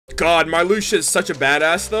God, Marluxia is such a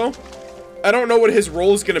badass, though. I don't know what his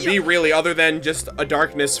role is gonna be, really, other than just a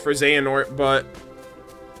darkness for Xehanort, but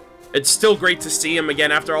it's still great to see him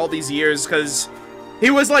again after all these years, because he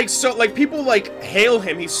was, like, so, like, people, like, hail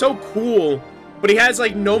him. He's so cool, but he has,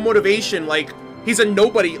 like, no motivation. Like, he's a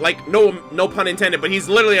nobody, like, no pun intended, but he's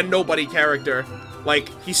literally a nobody character. Like,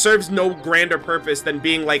 he serves no grander purpose than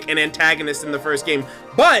being, like, an antagonist in the first game.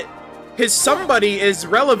 But his somebody is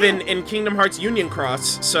relevant in Kingdom Hearts Union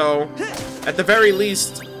Cross, so at the very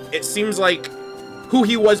least, it seems like who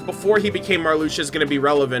he was before he became Marluxia is going to be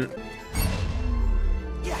relevant.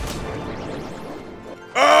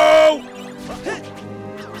 Oh!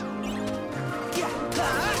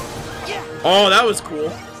 Oh, that was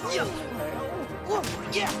cool.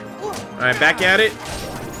 Alright, back at it.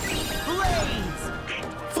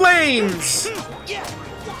 Flames!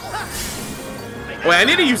 Wait, I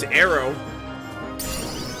need to use arrow.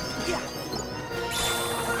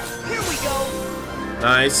 Here we go.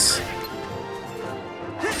 Nice.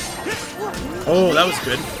 Oh, that was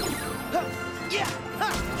good.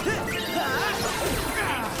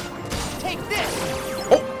 Take this.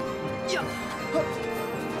 Oh!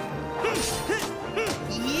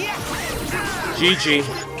 GG.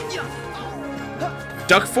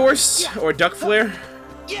 Duck Force or Duck Flare?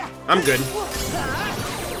 I'm good.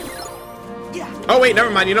 Oh wait, never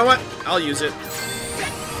mind. You know what? I'll use it.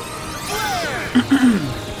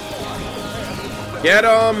 Get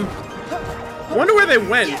I wonder where they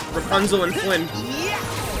went, Rapunzel and Flynn.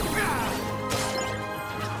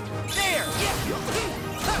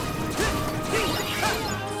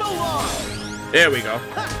 There we go.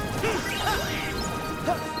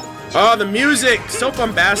 Oh, the music! So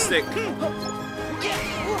bombastic.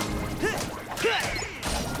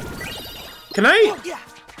 Can I?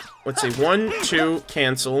 Let's see. 1, 2,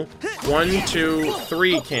 cancel. 1, 2,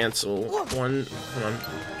 3, cancel. Hold on.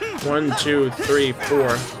 1, 2, 3,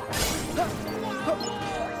 4.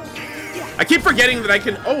 I keep forgetting that I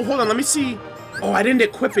can. Oh, hold on. Let me see. Oh, I didn't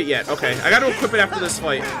equip it yet. Okay, I got to equip it after this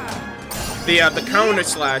fight. The counter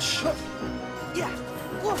slash.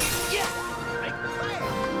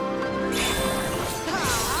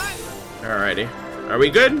 Alrighty. Are we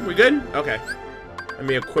good? We good? Okay. Let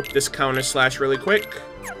me equip this counter slash really quick.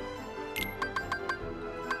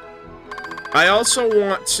 I also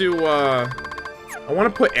want to, I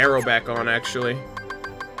want to put arrow back on, actually.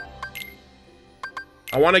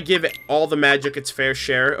 I want to give all the magic its fair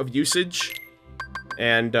share of usage.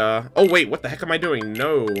 And, oh wait, what the heck am I doing?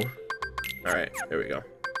 No. Alright, there we go.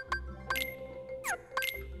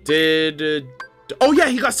 Oh yeah,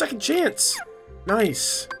 he got second chance!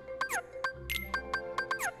 Nice.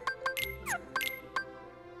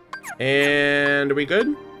 And are we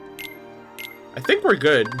good? I think we're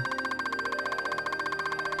good.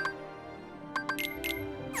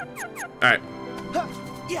 Alright.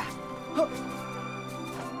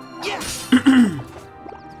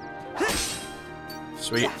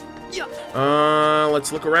 Sweet.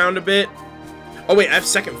 Let's look around a bit. Oh wait, I have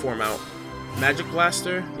second form out. Magic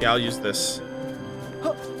Blaster? Yeah, I'll use this.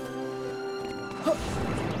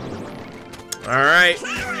 Alright.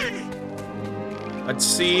 Let's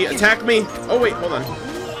see. Attack me! Oh wait, hold on.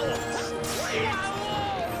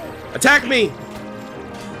 Attack me!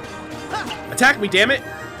 Attack me, damn it!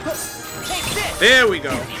 There we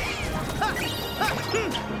go.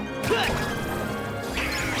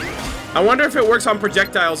 I wonder if it works on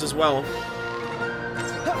projectiles as well.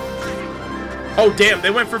 Oh damn,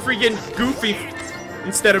 they went for freaking Goofy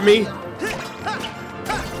instead of me.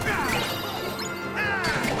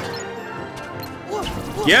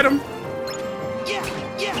 Get him!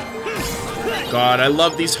 God, I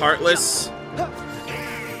love these Heartless.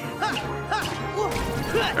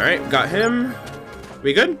 Alright, got him.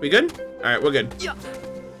 We good? We good? Alright, we're good.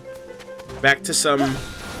 Back to some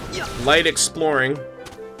light exploring.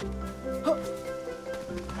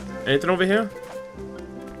 Anything over here?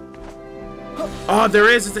 Oh, there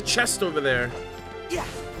is! It's a chest over there.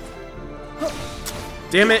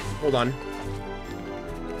 Damn it! Hold on.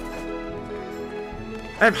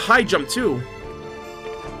 I have high jump too.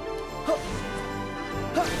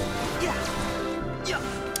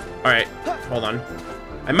 Alright, hold on.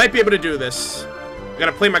 I might be able to do this. I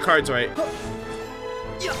gotta play my cards right.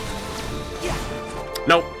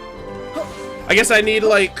 Nope. I guess I need,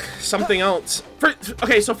 like, something else.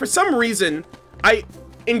 Okay, so for some reason,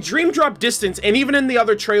 in Dream Drop Distance, and even in the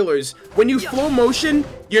other trailers, when you flow motion,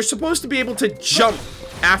 you're supposed to be able to jump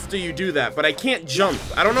after you do that, but I can't jump.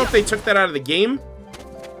 I don't know if they took that out of the game,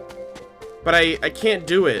 but I can't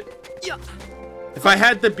do it. If I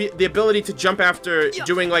had the ability to jump after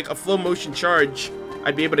doing, like, a flow motion charge,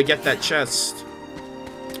 I'd be able to get that chest.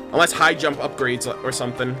 Unless high jump upgrades or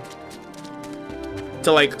something.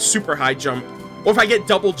 To like super high jump. Or if I get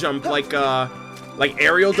double jump like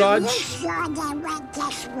aerial dodge.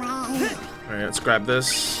 Alright, let's grab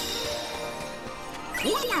this.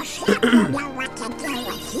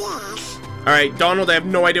 Alright, Donald, I have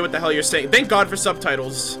no idea what the hell you're saying. Thank God for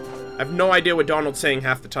subtitles. I have no idea what Donald's saying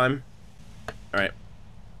half the time. Alright.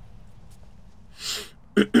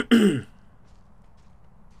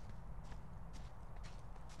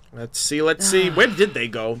 Let's see. Where did they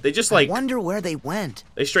go? They just like... I wonder where they went.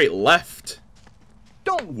 They straight left.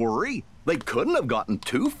 Don't worry. They couldn't have gotten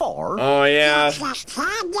too far. Oh, yeah.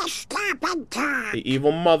 The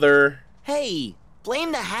evil mother. Hey,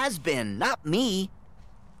 blame the has-been, not me.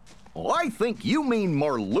 I think you mean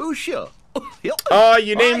Marluxia. Oh,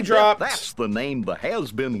 you name I bet dropped. That's the name the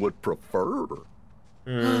has-been would prefer.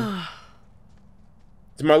 Is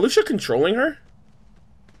Marluxia controlling her?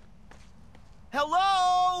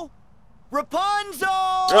 Hello? Rapunzel!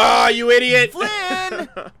 Ah, you idiot! Flynn!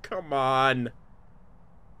 Come on.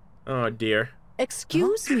 Oh, dear.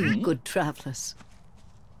 Excuse me, good travelers.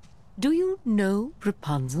 Do you know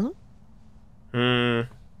Rapunzel?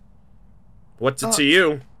 What's it to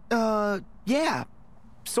you? Yeah.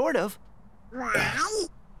 Sort of.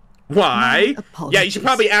 Why? Yeah, you should apologies.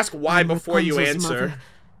 probably ask why I'm before you Rapunzel's answer. mother.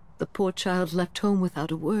 The poor child left home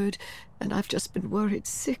without a word, and I've just been worried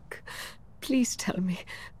sick. Please tell me,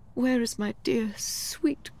 where is my dear,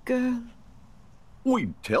 sweet girl?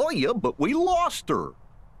 We'd tell you, but we lost her.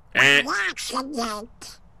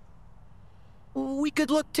 We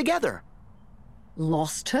could look together.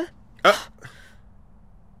 Lost her?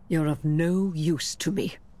 You're of no use to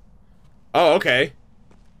me. Oh, okay.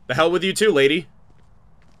 The hell with you too, lady.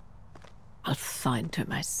 I'll find her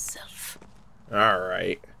myself.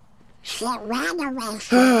 Alright.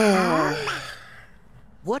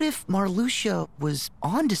 What if Marluxia was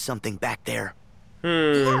onto something back there?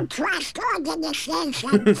 Oh,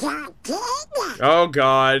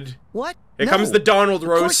 God. What? Here comes the Donald Of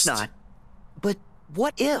roast. course not. But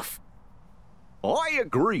what if? I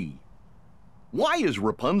agree. Why is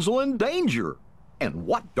Rapunzel in danger? And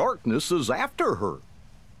what darkness is after her?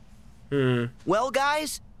 Well,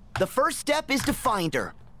 guys, the first step is to find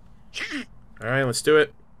her. Alright, let's do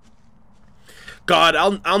it. God,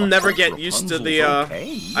 I'll never get used to the,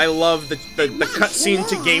 I love the cutscene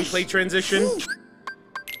to gameplay transition.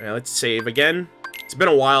 Alright, let's save again. It's been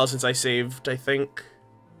a while since I saved, I think.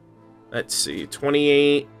 Let's see,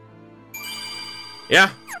 28. Yeah,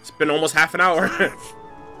 it's been almost half an hour.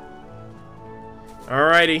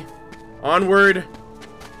 Alrighty, onward.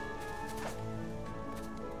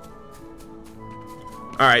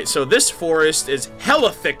 Alright, so this forest is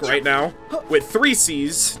hella thick right now, with 3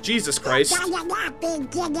 C's. Jesus Christ.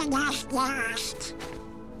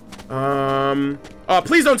 Oh,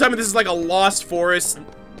 please don't tell me this is like a lost forest.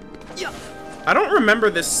 I don't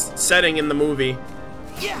remember this setting in the movie.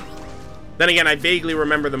 Then again, I vaguely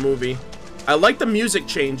remember the movie. I like the music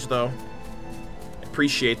change, though.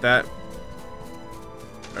 Appreciate that.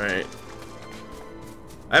 Alright.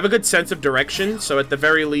 I have a good sense of direction, so at the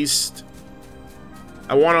very least...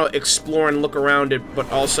 I want to explore and look around it,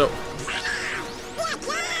 but also...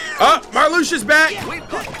 Oh! Marluxia's back! We've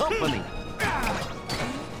got company.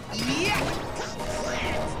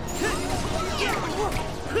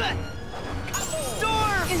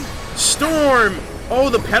 Storm! Oh,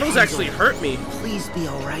 the pedals actually hurt me. Please be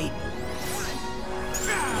alright.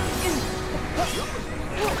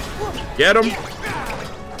 Get him.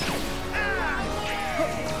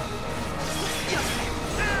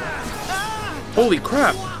 Holy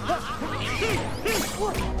crap.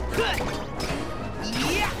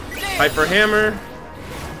 Hyper Hammer.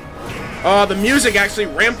 Oh, the music actually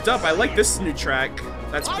ramped up. I like this new track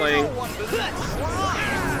that's playing.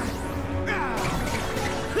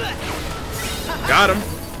 Got him.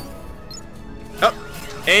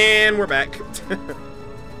 Oh, and we're back.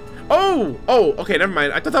 Oh, okay, never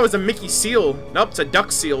mind. I thought that was a Mickey seal. Nope, it's a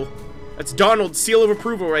duck seal. That's Donald's seal of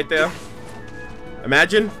approval right there.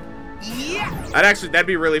 Imagine. That'd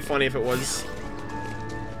be really funny if it was.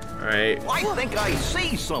 Alright. I think I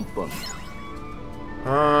see something.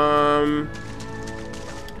 I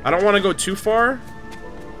don't want to go too far.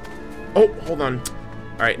 Oh, hold on.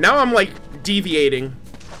 Alright, now I'm like deviating.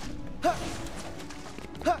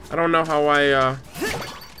 I don't know how I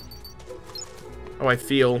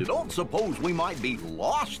feel. You don't suppose we might be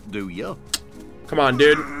lost, do you? Come on,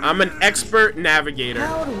 dude. I'm an expert navigator.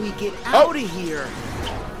 How do we get out of here?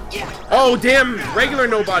 Oh, damn. Regular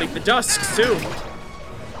nobody. The Dusks, too.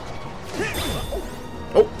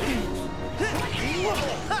 Oh.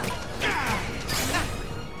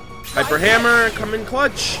 Hyper Hammer, come in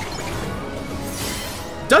clutch.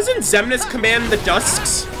 Doesn't Xemnas command the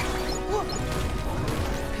Dusks?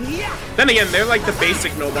 Then again, they're like the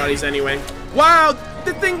basic nobodies anyway. Wow,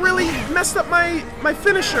 the thing really messed up my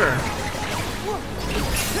finisher.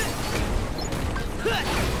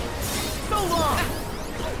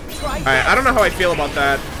 Alright, I don't know how I feel about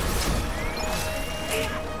that.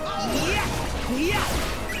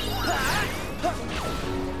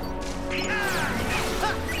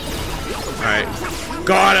 Alright.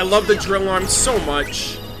 God, I love the drill arm so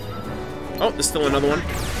much. Oh, there's still another one.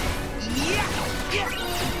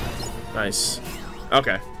 Nice.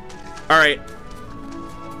 Okay. Alright.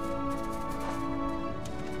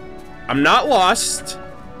 I'm not lost.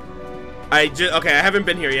 Okay, I haven't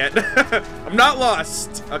been here yet. I'm not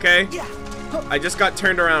lost, okay? I just got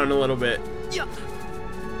turned around a little bit.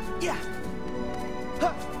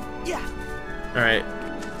 Alright.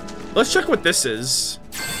 Let's check what this is.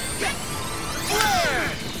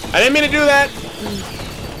 I didn't mean to do that!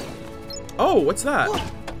 Oh, what's that?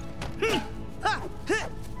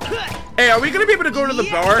 Hey, are we gonna be able to go to the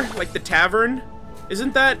bar? Like the tavern?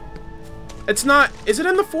 Isn't that... It's not... Is it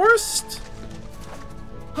in the forest?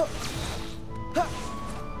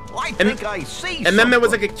 I think I see and then there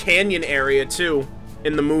was like a canyon area too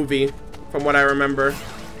in the movie, from what I remember.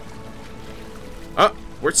 Oh,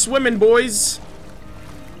 we're swimming, boys.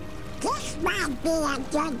 This might be a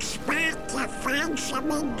good spot to find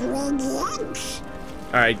some ingredients.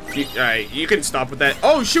 Alright, you can stop with that.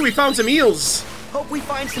 Oh shoot, we found some eels. Hope we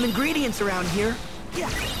find some ingredients around here.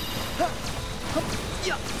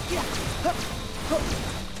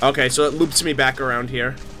 Okay, so it loops me back around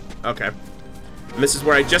here. Okay. And this is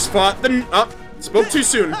where I just fought the... Oh, spoke too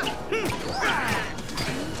soon.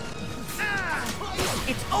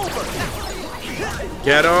 It's over.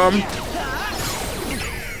 Get him.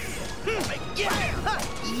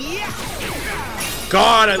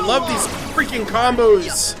 God, I love these freaking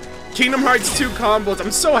combos. Kingdom Hearts 2 combos.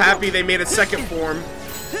 I'm so happy they made a second form.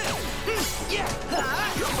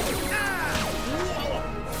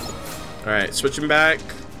 Alright, switching back.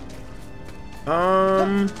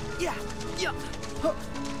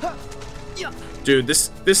 Dude, this...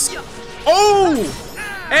 Oh!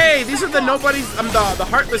 Hey, these are the nobodies... the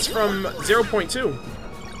Heartless from 0.2.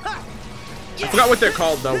 I forgot what they're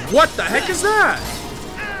called, though. What the heck is that?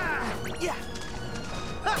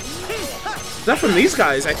 Is that from these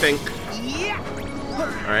guys, I think?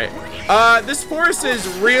 Alright. This forest is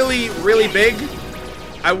really, really big.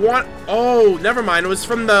 I want... Oh, never mind. It was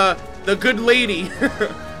from the good lady.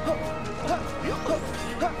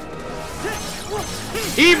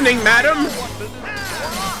 Evening, madam!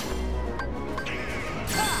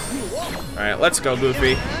 Alright, let's go,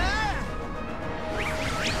 Goofy.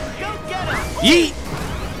 Yeet!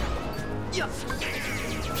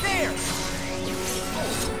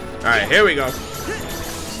 Alright, here we go.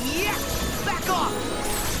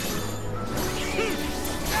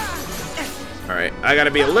 Alright, I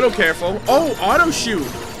gotta be a little careful. Oh, auto shoot!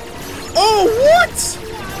 Oh, what?!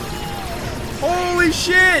 Holy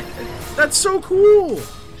shit! That's so cool!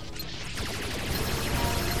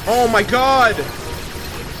 Oh my god!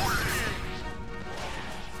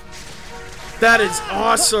 That is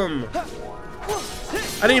awesome!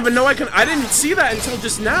 I didn't even know I didn't see that until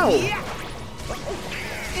just now!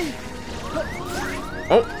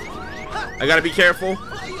 Oh! I gotta be careful.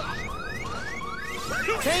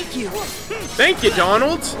 Thank you! Thank you,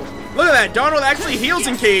 Donald! Look at that, Donald actually heals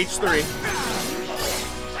in KH3.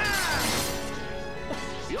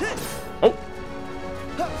 Oh!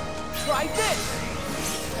 Try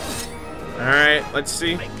this! Alright, let's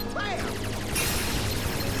see.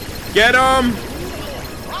 Get him!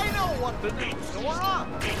 I know what to do, Sora.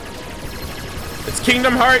 It's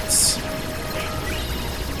Kingdom Hearts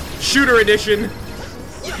Shooter Edition.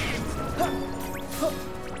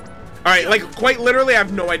 Alright, like, quite literally, I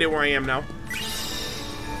have no idea where I am now.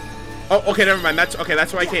 Oh, okay, never mind. That's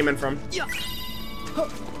where I came in from.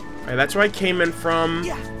 Alright, that's where I came in from.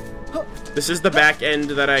 This is the back end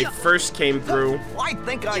that I first came through. I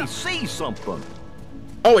think I see something.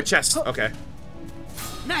 Oh, a chest. Okay.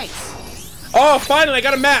 Nice. Oh, finally, I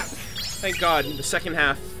got a map. Thank God. The second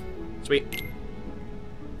half. Sweet.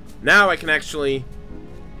 Now I can actually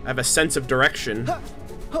have a sense of direction.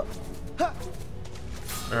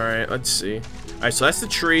 Alright, let's see. Alright, so that's the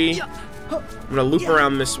tree. I'm gonna loop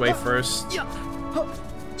around this way first.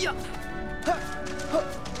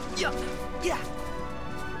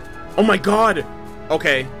 Oh my god!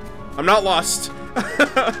 Okay. I'm not lost.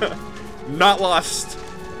 Not lost.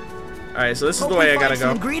 Alright, so this is the way I gotta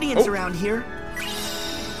go. Ingredients around here.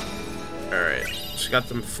 Alright. Just got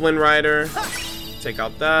some Flynn Rider. Take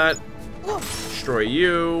out that. Destroy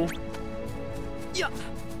you.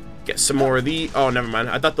 Get some more of the. Oh, never mind.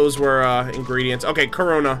 I thought those were ingredients. Okay,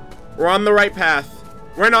 Corona. We're on the right path.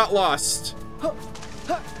 We're not lost.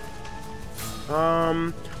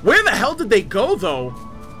 Where the hell did they go though?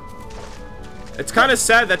 It's kind of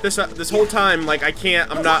sad that this whole time, like, I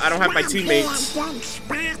don't have my teammates.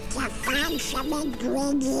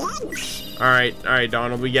 Alright,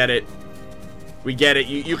 Donald, we get it. We get it.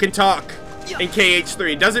 You can talk in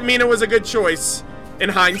KH3. Doesn't mean it was a good choice in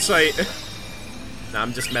hindsight. Nah,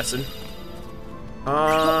 I'm just messing.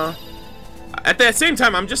 At the same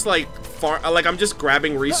time, I'm just like I'm just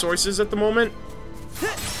grabbing resources at the moment.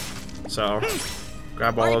 So,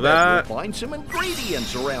 grab all of that. We'll find some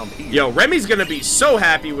ingredients around here. Yo, Remy's gonna be so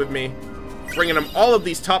happy with me. Bringing him all of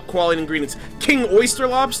these top quality ingredients. King oyster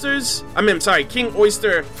lobsters? Sorry, king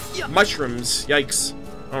oyster mushrooms. Yikes.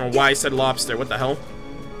 I don't know why I said lobster. What the hell?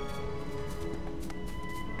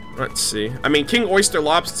 Let's see. I mean, king oyster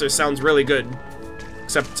lobster sounds really good.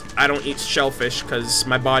 Except I don't eat shellfish because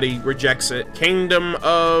my body rejects it. Kingdom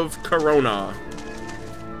of Corona.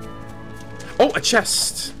 Oh, a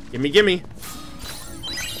chest. Gimme, gimme.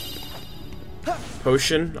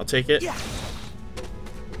 Potion. I'll take it.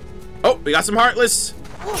 Oh, we got some Heartless.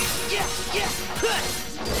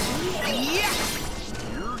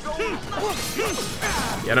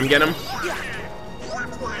 Get him, get him.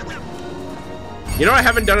 You know what I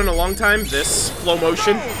haven't done in a long time? This flow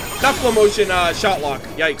motion. Not flow motion, shot lock.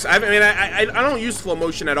 Yikes. I don't use flow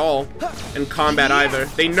motion at all in combat either.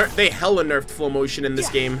 They hella nerfed flow motion in this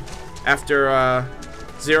game after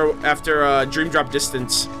Dream Drop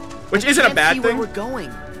Distance, which isn't a bad thing. Where we're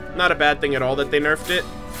going. Not a bad thing at all that they nerfed it.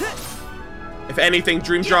 If anything,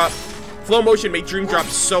 Dream Drop flow motion made Dream Drop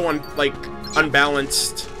so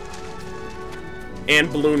unbalanced. And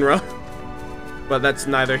Balloonra. But that's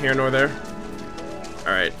neither here nor there.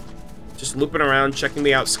 Alright. Just looping around, checking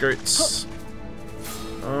the outskirts.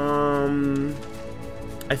 I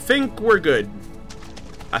think we're good.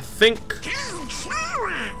 I think.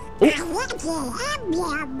 Oh.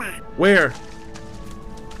 Where?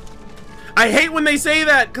 I hate when they say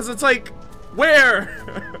that, because it's like, where?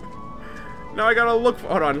 Now I gotta look.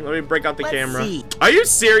 Hold on, let me break out the camera. See. Are you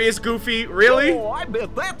serious, Goofy? Really? Oh, I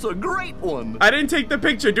bet that's a great one. I didn't take the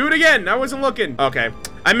picture. Do it again. I wasn't looking. Okay.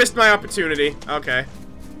 I missed my opportunity. Okay.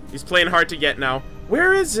 He's playing hard to get now.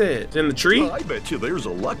 Where is it? It's in the tree? I bet you there's a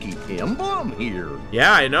lucky emblem here.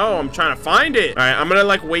 Yeah, I know. I'm trying to find it. All right, I'm gonna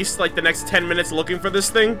waste the next 10 minutes looking for this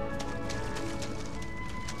thing.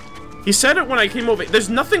 He said it when I came over. There's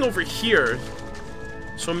nothing over here.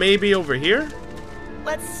 So maybe over here?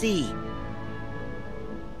 Let's see.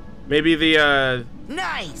 Maybe the,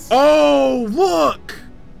 Nice! Oh, look!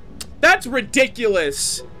 That's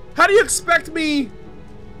ridiculous. How do you expect me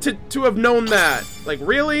to have known that? Like,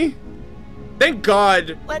 really? Thank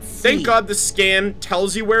God. Let's see. Thank God the scan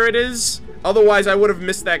tells you where it is. Otherwise, I would have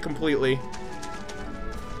missed that completely.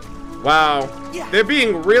 Wow. Yeah. They're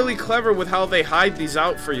being really clever with how they hide these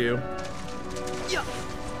out for you. Yeah.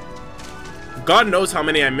 God knows how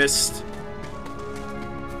many I missed.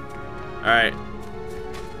 Alright.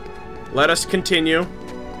 Let us continue.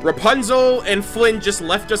 Rapunzel and Flynn just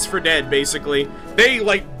left us for dead, basically. They,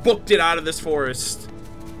 booked it out of this forest.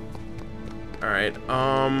 Alright,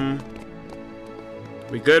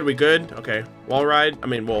 we good, we good? Okay, wall ride,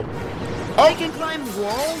 wall. Oh! They can climb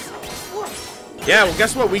walls? Yeah, well,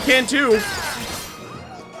 guess what? We can, too.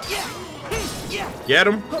 Get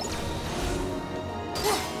him.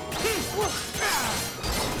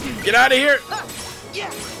 Get out of here!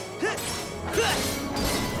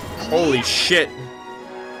 Holy shit.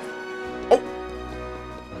 Oh!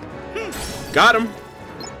 Got him.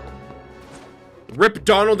 Rip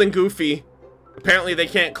Donald and Goofy. Apparently they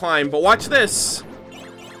can't climb, but watch this.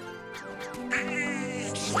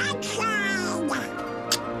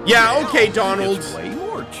 Yeah, okay, Donald. It's way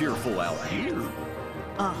more cheerful out here.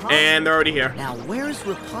 Uh-huh. And they're already here. Now where's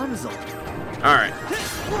Rapunzel? Alright.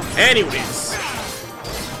 Anyways.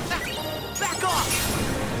 Back off!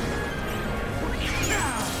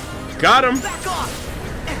 Got him. Back off!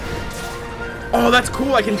 Oh, that's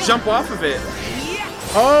cool. I can jump off of it.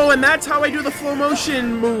 Oh, and that's how I do the flow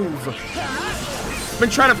motion move. I've been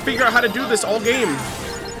trying to figure out how to do this all game.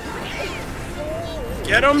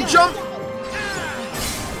 Get him, jump!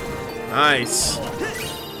 Nice.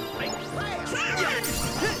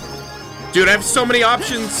 Dude, I have so many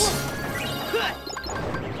options.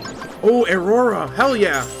 Oh, Aurora. Hell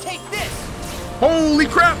yeah. Take this! Holy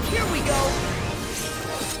crap! Here we go!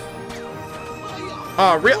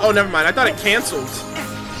 Oh, never mind. I thought it canceled.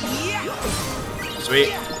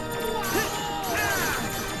 Sweet.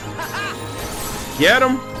 Get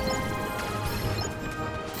him.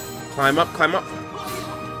 Climb up, climb up.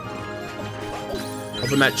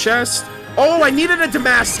 Open that chest. Oh, I needed a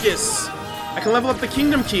Damascus. I can level up the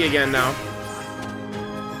Kingdom Key again now.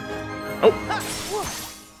 Oh.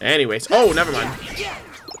 Anyways. Oh, never mind.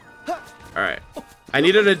 Alright. I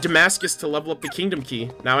needed a Damascus to level up the Kingdom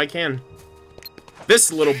Key. Now I can.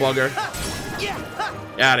 This little bugger. Get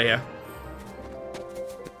out of here.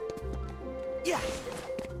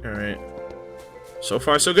 Alright. So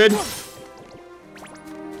far, so good.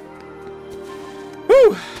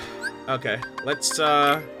 Whew. Okay. Let's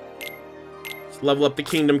level up the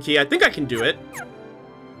Kingdom Key. I think I can do it.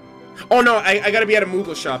 Oh no, I gotta be at a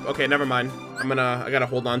Moogle shop. Okay, never mind. I gotta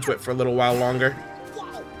hold on to it for a little while longer.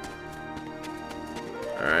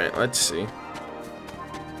 Alright, let's see.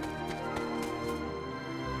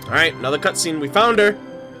 Alright, another cutscene. We found her.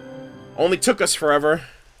 Only took us forever.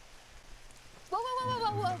 Whoa, whoa,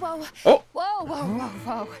 whoa, whoa, whoa, whoa. Oh. Whoa, whoa, whoa,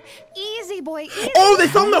 whoa. Easy, boy, easy. Oh, they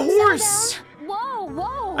found the horse! Whoa,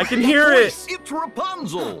 whoa. I can hear it. It's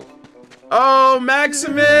Rapunzel. Oh,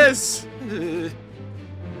 Maximus!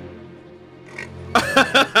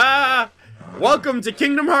 Welcome to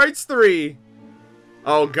Kingdom Hearts 3.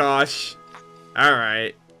 Oh gosh.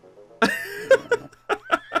 Alright.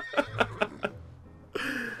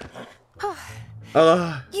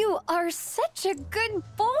 You are such a good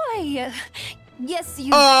boy. Yes,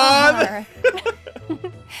 you are.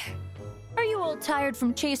 Are you all tired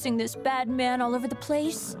from chasing this bad man all over the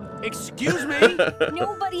place? Excuse me?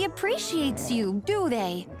 Nobody appreciates you, do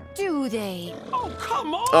they? Do they? Oh,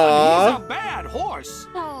 come on! Aww. He's a bad horse.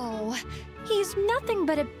 Oh, he's nothing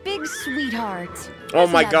but a big sweetheart. Oh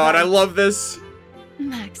my Isn't that god, I right, love this.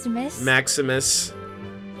 Maximus? Maximus.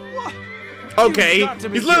 What? Okay, You've got to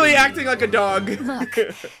be he's literally kidding. acting like a dog. Look,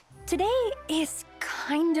 today is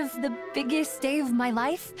kind of the biggest day of my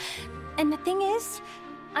life. And the thing is,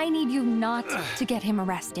 I need you not to get him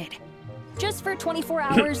arrested. Just for 24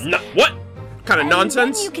 hours. No, what kind of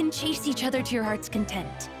nonsense? Then you can chase each other to your heart's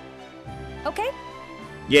content. Okay?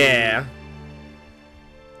 Yeah.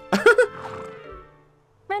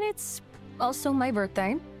 And it's also my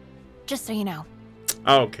birthday. Just so you know.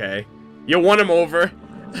 Okay. You won him over.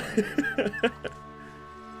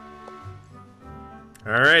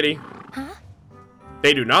 Alrighty. Huh?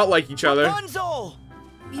 They do not like each other. Rapunzel!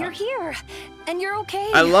 You're here, and you're okay.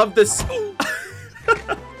 I love this.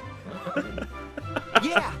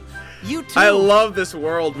 Yeah, you too. I love this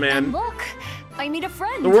world, And man. look, I need a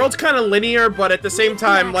friend. The world's kind of linear, but at the same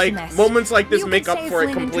time, like, Maximus. moments like this You make could up say for it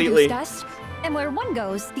Flynn completely. introduced us, and where one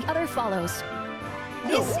goes, the other follows.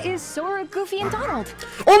 This is Sora, Goofy, and Donald.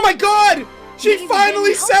 Oh my god! She They've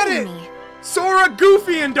finally been said it! helping me. Sora,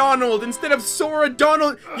 Goofy, and Donald instead of Sora,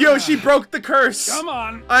 Donald. Yo, she broke the curse. Come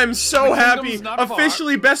on. I'm so The happy. kingdom's not far.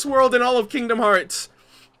 Officially best world in all of Kingdom Hearts.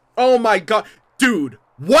 Oh my god. Dude,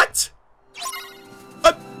 what?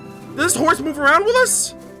 Does this horse move around with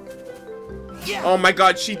us? Yeah. Oh my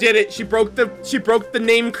god, she did it. She broke the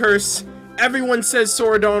name curse. Everyone says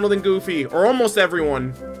Sora, Donald, and Goofy. Or almost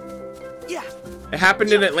everyone. Yeah. It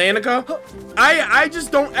happened in Atlantica. I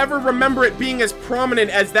just don't ever remember it being as prominent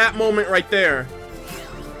as that moment right there.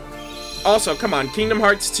 Also, come on, Kingdom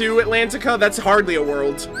Hearts 2 Atlantica, that's hardly a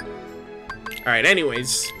world. Alright,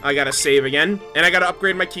 anyways, I gotta save again, and I gotta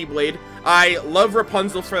upgrade my Keyblade. I love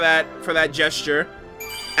Rapunzel for that gesture.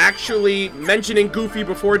 Actually, mentioning Goofy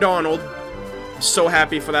before Donald. I'm so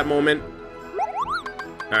happy for that moment.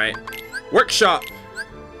 Alright, workshop.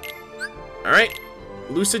 Alright,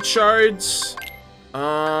 lucid shards.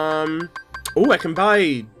 Oh, I can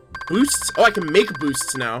buy boosts. Oh, I can make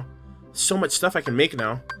boosts now. So much stuff I can make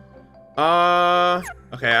now.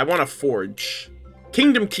 Okay, I want to forge.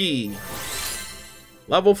 Kingdom Key.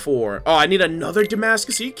 Level 4. Oh, I need another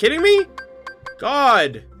Damascus. Are you kidding me?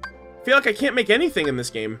 God. I feel like I can't make anything in this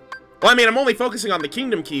game. Well, I mean, I'm only focusing on the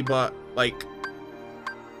Kingdom Key, but, like,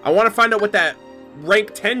 I want to find out what that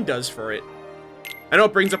rank 10 does for it. I know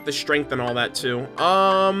it brings up the strength and all that, too.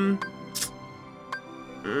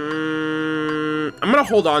 I'm gonna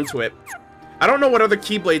hold on to it. I don't know what other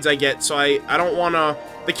Keyblades I get, so I don't wanna...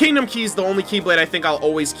 The Kingdom Key is the only Keyblade I think I'll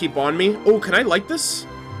always keep on me. Oh, can I light this?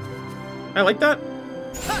 Can I like that?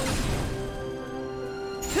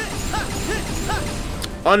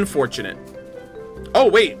 Unfortunate. Oh,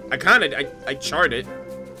 wait. I charred it.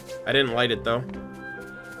 I didn't light it, though.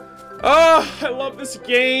 Oh, I love this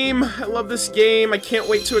game. I love this game. I can't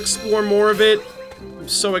wait to explore more of it. I'm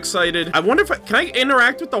so excited. I wonder if can I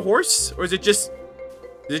interact with the horse? Or is it just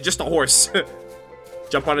a horse?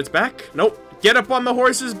 Jump on its back? Nope. Get up on the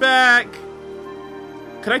horse's back.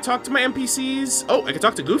 Can I talk to my NPCs? Oh, I can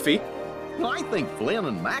talk to Goofy. I think Flynn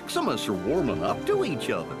and Maximus are warming up to each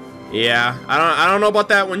other. Yeah, I don't know about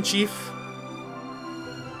that one, Chief.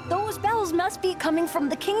 Those bells must be coming from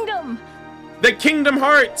the kingdom. The Kingdom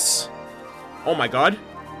Hearts! Oh my god.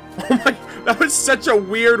 Oh my, that was such a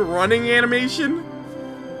weird running animation.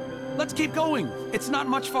 Let's keep going. It's not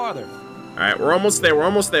much farther. Alright, we're almost there, we're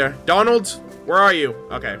almost there. Donald, where are you?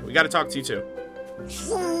 Okay, we gotta talk to you too.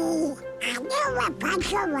 See, I knew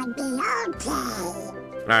Rapunzel would be okay.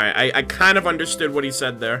 Alright, I kind of understood what he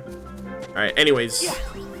said there. Alright, anyways,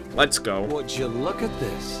 let's go. Would you look at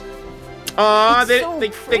this? Aw, It's so they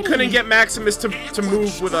pretty. couldn't get Maximus to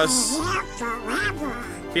move with us. Here forever.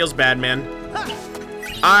 Feels bad, man.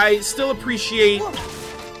 I still appreciate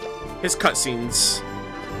his cutscenes.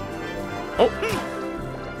 Oh.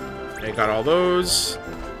 I got all those.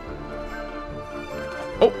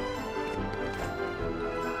 Oh.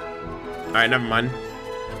 Alright, never mind.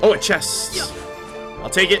 Oh, a chest. I'll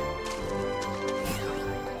take it.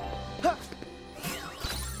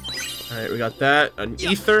 Alright, we got that. An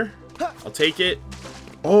ether. I'll take it.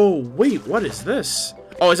 Oh, wait, what is this?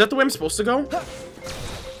 Oh, is that the way I'm supposed to go?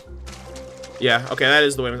 Yeah, okay, that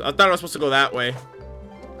is the way. I thought I was supposed to go that way.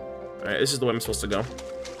 Alright, this is the way I'm supposed to go.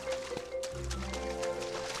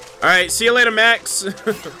 Alright, see you later, Max.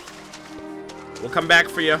 We'll come back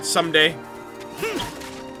for you someday.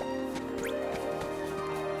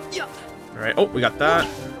 Alright, oh, we got that.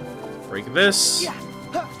 Break this.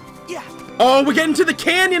 Oh, we're getting to the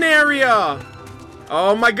canyon area!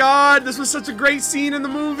 Oh my god, this was such a great scene in the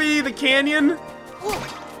movie, the canyon.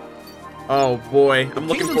 Oh boy, I'm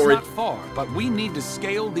looking forward. Not far, but we need to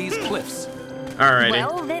scale these cliffs. Alrighty.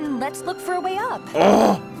 Well, then let's look for a way up.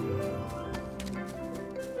 Oh!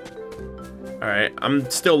 Alright, I'm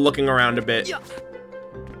still looking around a bit.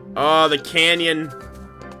 Oh, the canyon.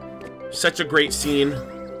 Such a great scene.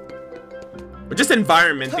 But just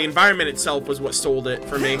environment. The environment itself was what sold it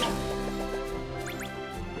for me.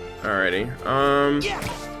 Alrighty. I'm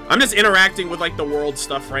just interacting with, like, the world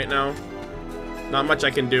stuff right now. Not much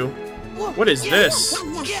I can do. What is this?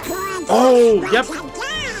 Oh, yep.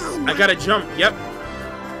 I gotta jump. Yep.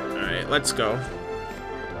 Alright, let's go.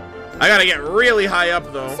 I gotta get really high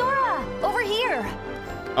up, though. Sora, over here.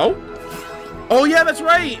 Oh? Oh, yeah, that's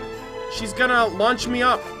right. She's gonna launch me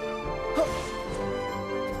up.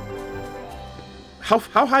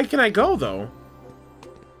 How high can I go, though?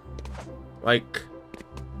 Like,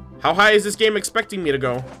 how high is this game expecting me to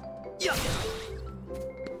go?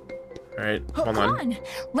 Alright, hold Come on. on,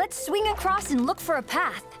 let's swing across and look for a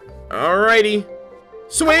path. Alrighty.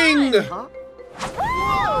 Swing!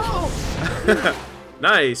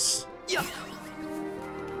 Nice.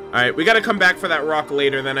 Alright, we gotta come back for that rock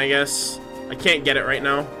later then, I guess. I can't get it right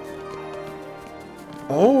now.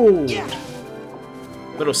 Oh!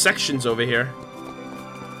 Little sections over here.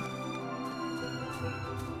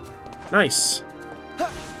 Nice.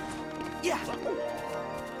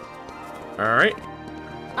 Alright.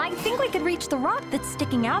 I think we could reach the rock that's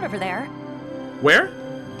sticking out over there. Where?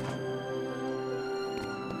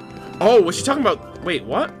 Oh, was she talking about... Wait,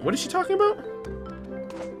 what? What is she talking about?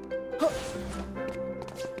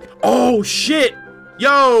 Oh, shit!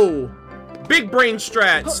 Yo! Big brain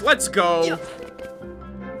strats! Let's go!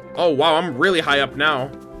 Oh, wow, I'm really high up now.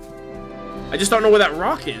 I just don't know where that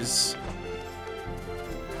rock is.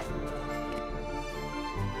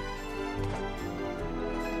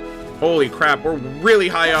 Holy crap, we're really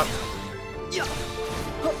high up.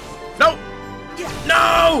 No!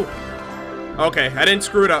 No! Okay, I didn't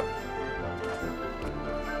screw it up.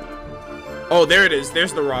 Oh, there it is.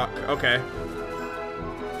 There's the rock. Okay.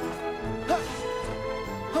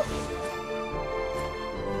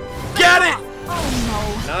 Get it!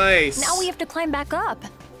 Oh no. Nice. Now we have to climb back up.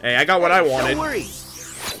 Hey, I got what I wanted. Don't worry.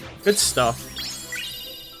 Good stuff.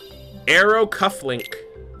 Arrow cufflink.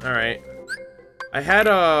 Alright. I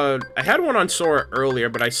had one on Sora earlier,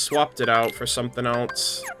 but I swapped it out for something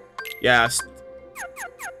else. Yeah,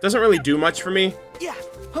 doesn't really do much for me.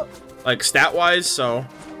 Like, stat-wise, so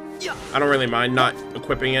I don't really mind not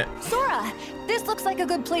equipping it. Sora, this looks like a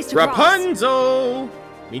good place to Rapunzel!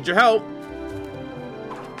 Need your help.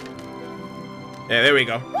 Yeah, there we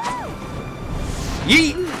go.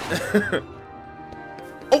 Yeet!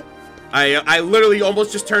 Oh! I literally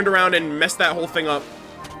almost just turned around and messed that whole thing up.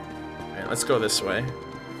 Alright, let's go this way.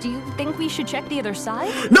 Do you think we should check the other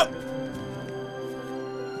side? No!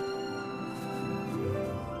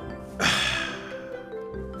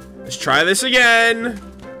 Let's try this again.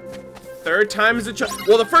 Third time is a charm.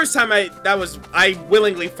 Well, the first time I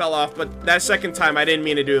willingly fell off, but that second time I didn't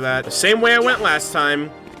mean to do that. The same way I went last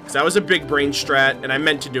time, because that was a big brain strat, and I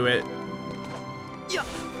meant to do it.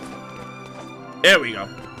 There we go.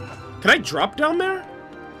 Can I drop down there?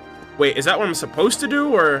 Wait, is that what I'm supposed to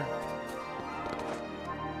do, or?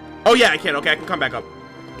 Oh yeah, I can. Okay, I can come back up.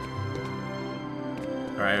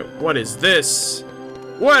 Alright, what is this?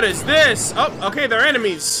 What is this? Oh, okay, they're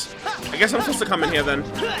enemies. I guess I'm supposed to come in here then.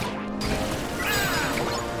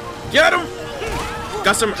 Get him!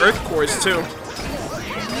 Got some earth cores too.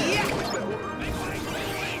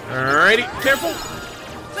 Alrighty, careful.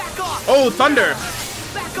 Oh, thunder.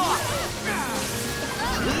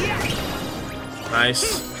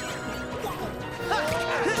 Nice.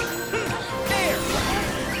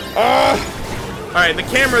 Alright, the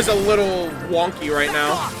camera's a little wonky right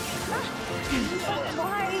now.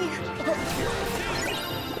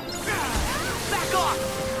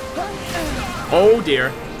 Oh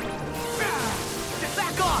dear.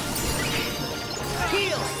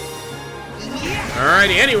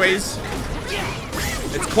 Alrighty, anyways.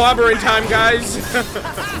 It's clobbering time, guys.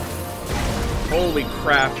 Holy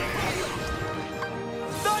crap.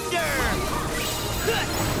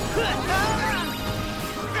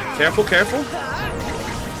 Careful, careful.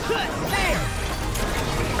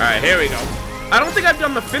 Alright, here we go. I don't think I've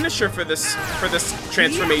done the finisher for this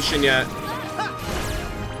transformation yet.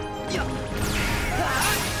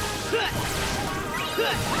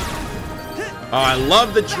 Oh, I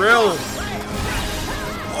love the drill.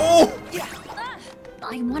 Oh!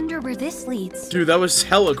 I wonder where this leads. Dude, that was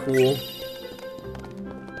hella cool.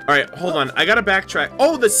 Alright, hold on. I gotta backtrack.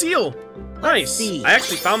 Oh, the seal! Nice. I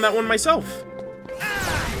actually found that one myself.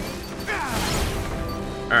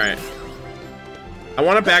 Alright. I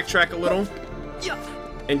want to backtrack a little.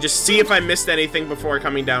 And just see if I missed anything before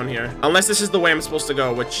coming down here. Unless this is the way I'm supposed to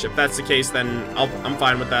go, which if that's the case, then I'm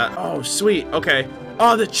fine with that. Oh, sweet. Okay.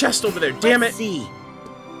 Oh, the chest over there. Damn it.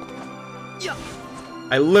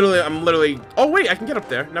 I'm literally... Oh, wait, I can get up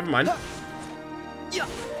there. Never mind.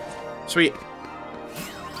 Sweet.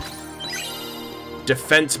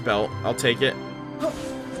 Defense belt. I'll take it.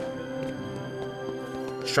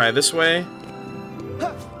 Let's try this way.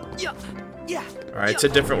 Alright, it's a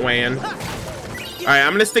different way in. Alright,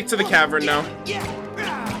 I'm gonna stick to the cavern now.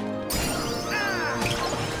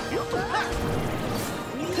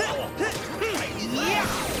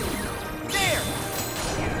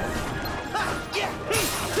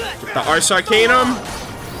 The Ars Arcanum.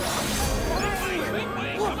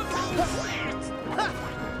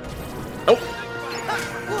 Oh.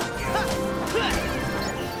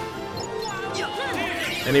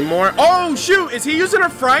 Any more? Oh, shoot! Is he using a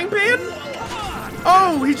frying pan?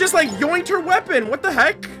 Oh, he just like yoinked her weapon. What the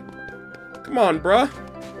heck? Come on, bruh.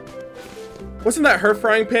 Wasn't that her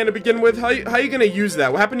frying pan to begin with? How you gonna use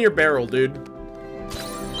that? What happened to your barrel, dude?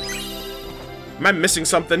 Am I missing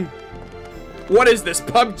something? What is this,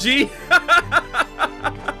 PUBG?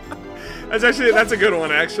 That's a good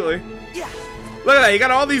one, actually. Look at that, you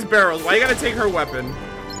got all these barrels. Why you gotta take her weapon?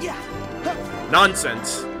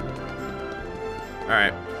 Nonsense.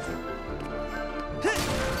 Alright.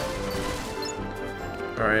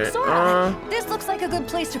 Alright, Sora, this looks like a good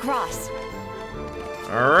place to cross.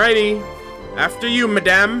 Alrighty. After you,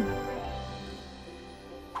 madame.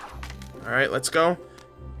 Alright, let's go.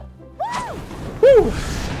 Woo!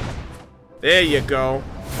 There you go.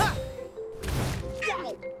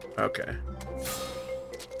 Okay.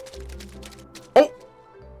 Oh!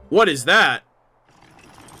 What is that?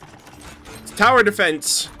 It's tower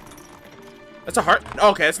defense. That's a heart.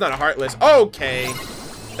 Okay, that's not a heartless. Okay.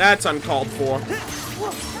 That's uncalled for.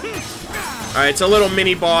 Alright, it's a little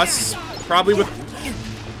mini boss. Probably with.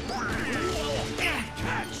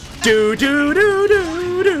 Do do do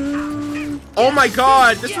do do. Oh my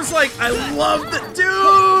god, this was like, I love the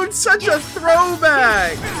dude, such a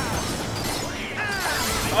throwback.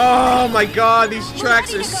 Oh my god, these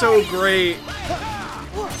tracks are so great.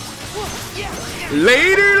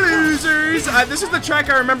 Later, losers. This is the track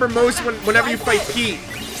I remember most whenever you fight Pete.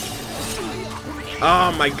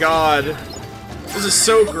 Oh my god, this is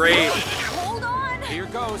so great. Hold on. Here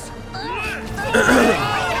goes.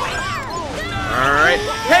 All right,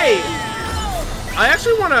 hey.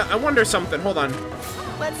 I wonder something. Hold on.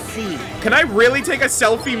 Let's see. Can I really take a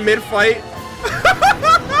selfie mid-fight?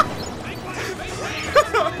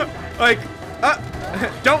 Like,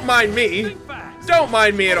 don't mind me. Don't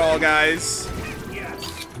mind me at all, guys.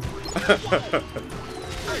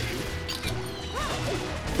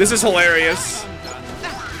 This is hilarious.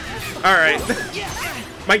 All right.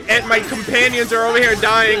 My companions are over here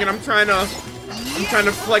dying, and I'm trying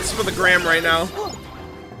to flex for the gram right now.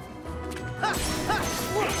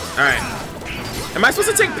 Alright. Am I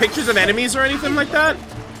supposed to take pictures of enemies or anything like that?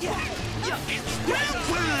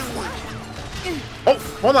 Oh,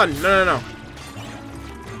 hold on. No.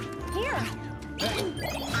 Here.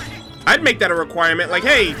 I'd make that a requirement. Like,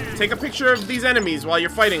 hey, take a picture of these enemies while you're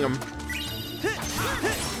fighting them.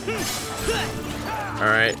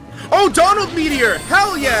 Alright. Oh, Donald Meteor!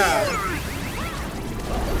 Hell yeah!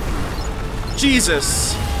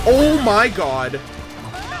 Jesus. Oh my god.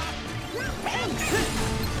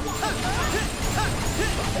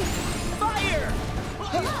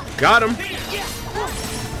 Got him.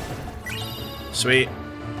 Sweet.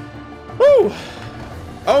 Woo!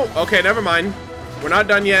 Oh, okay, never mind. We're not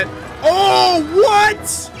done yet. Oh, what?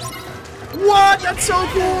 What? That's so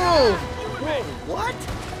cool! What?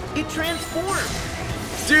 It transformed.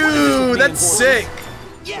 Dude, that's sick.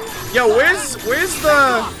 Yo, where's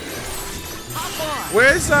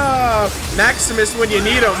Maximus when you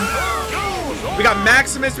need him? We got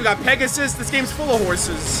Maximus, we got Pegasus. This game's full of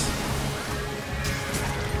horses.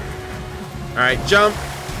 Alright, jump.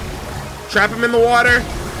 Trap him in the water.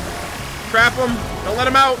 Trap him. Don't let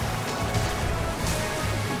him out.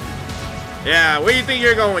 Yeah, where do you think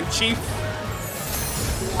you're going, Chief?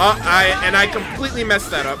 I completely messed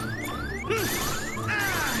that up.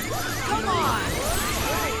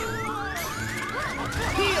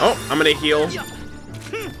 Oh, I'm gonna heal.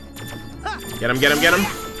 Get him, get him, get him.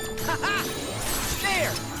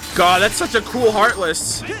 God, that's such a cool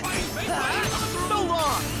Heartless.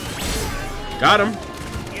 Got him.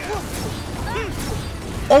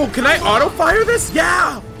 Oh, can I auto-fire this?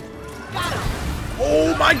 Yeah!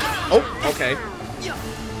 Oh my god. Oh, okay.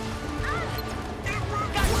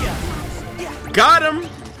 Got him!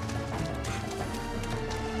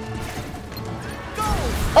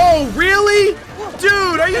 Oh, really?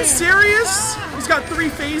 Dude, are you serious? He's got 3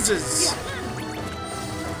 phases.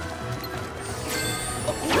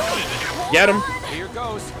 Get him. Here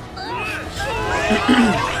goes.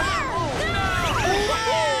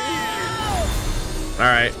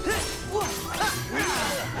 Alright.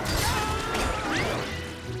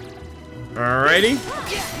 Alrighty.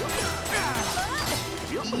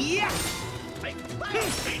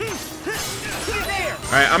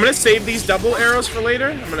 Alright, I'm gonna save these double arrows for later.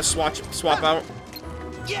 I'm gonna swap out.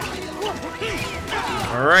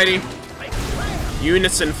 Alrighty.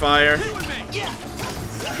 Unison fire.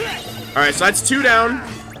 Alright, so that's 2 down.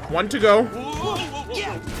 1 to go.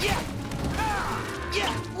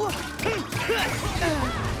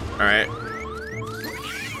 Alright.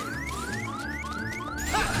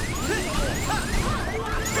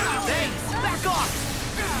 Back off!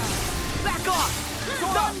 Back off!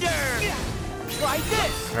 Thunder! Try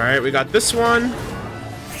this! Alright, we got this one.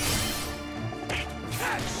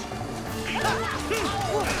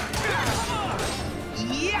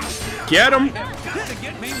 Get him!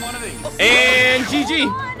 And GG!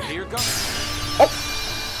 Here goes. Oh!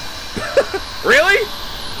 Really?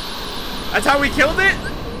 That's how we killed it?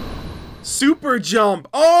 Super jump!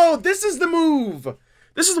 Oh, this is the move!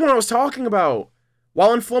 This is the one I was talking about.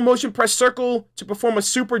 While in flow motion, press circle to perform a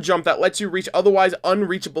super jump that lets you reach otherwise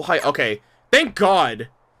unreachable height. Okay, thank God.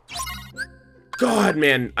 God,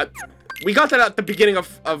 man. We got that at the beginning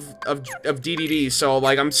of DDD, so,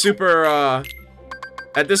 like, I'm super,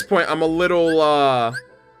 at this point, I'm a little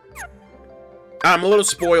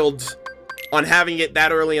spoiled on having it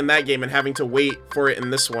that early in that game and having to wait for it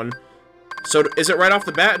in this one. So, is it right off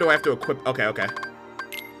the bat, or do I have to equip? Okay, okay.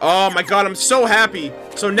 Oh my god, I'm so happy.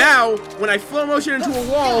 So now, when I flow motion into a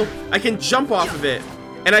wall, I can jump off of it.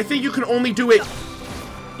 And I think you can only do it...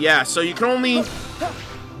 Yeah, so you can only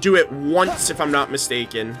do it once, if I'm not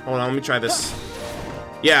mistaken. Hold on, let me try this.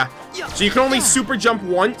 Yeah, so you can only super jump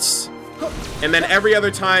once, and then every other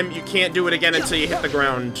time, you can't do it again until you hit the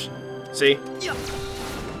ground. See?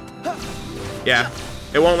 Yeah,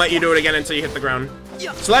 it won't let you do it again until you hit the ground.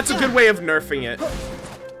 So that's a good way of nerfing it.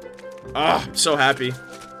 Oh, I'm so happy.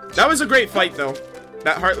 That was a great fight, though.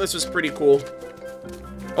 That Heartless was pretty cool.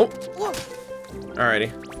 Oh.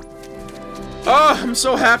 Alrighty. Oh, I'm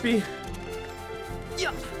so happy.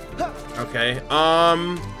 Okay,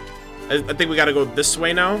 I think we gotta go this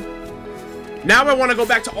way now. Now I want to go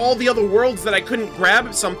back to all the other worlds that I couldn't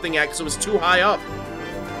grab something at because it was too high up.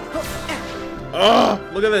 Oh,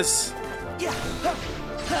 look at this.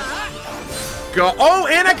 Go. Oh,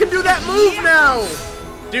 and I can do that move now!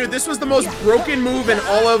 Dude, this was the most broken move in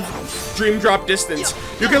all of Dream Drop Distance.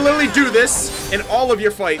 You can literally do this in all of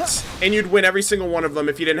your fights, and you'd win every single one of them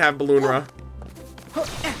if you didn't have Balloonra.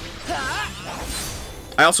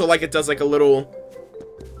 I also like it does like a little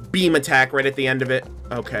beam attack right at the end of it.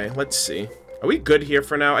 Okay, let's see. Are we good here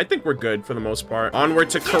for now? I think we're good for the most part. Onward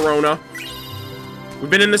to Corona. We've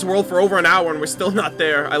been in this world for over an hour and we're still not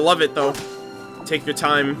there. I love it though. Take your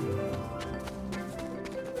time.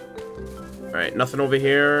 Alright, nothing over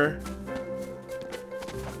here.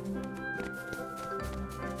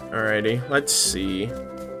 Alrighty, let's see.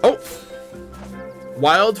 Oh!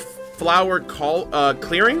 Wildflower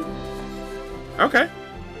clearing? Okay.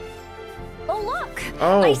 Oh, look!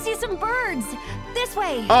 Oh. I see some birds! This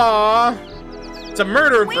way! Aww! It's a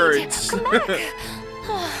murder of Wait, birds! come back!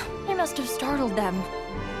 I must have startled them.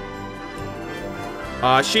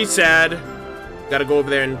 She's sad. Gotta go over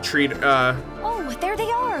there and treat, Oh, there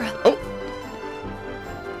they are! Oh!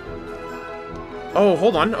 Oh,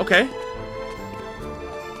 hold on, okay.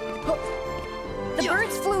 The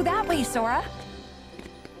birds flew that way, Sora.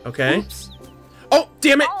 Okay. Oops. Oh,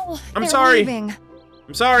 damn it! Oh, I'm they're sorry. leaving.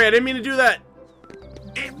 I'm sorry, I didn't mean to do that.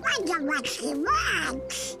 I wonder what she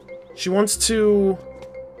wants. She wants me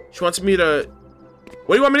to...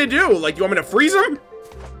 What do you want me to do? Like, you want me to freeze him?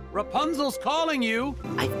 Rapunzel's calling you.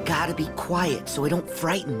 I've gotta be quiet so I don't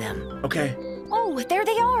frighten them. Okay. Oh, there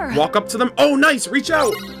they are! Walk up to them. Oh, nice! Reach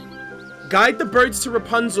out! Guide the birds to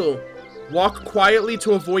Rapunzel. Walk quietly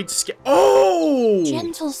to avoid Oh!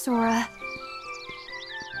 Gentle, Sora.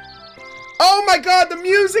 Oh my god, the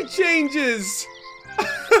music changes!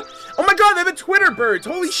 Oh my god, they're the Twitter birds!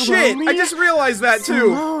 Holy shit! I just realized that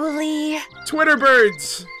too! Slowly. Twitter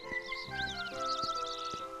birds!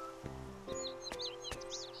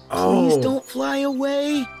 Please Oh. don't fly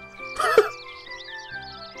away.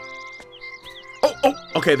 Oh,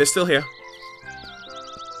 okay, they're still here.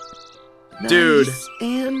 Dude. Nice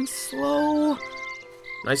and slow.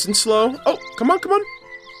 Nice and slow. Oh, come on, come on.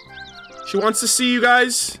 She wants to see you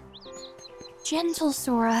guys. Gentle,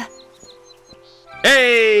 Sora.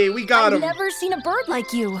 Hey, we got I've him. never seen a bird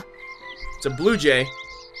like you. It's a blue jay.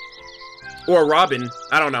 Or a robin.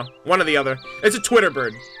 I don't know. One or the other. It's a Twitter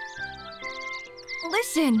bird.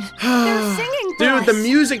 Listen, they're singing for Dude, us. the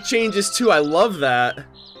music changes too. I love that.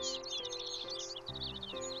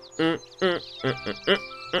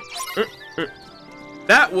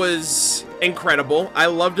 That was incredible. I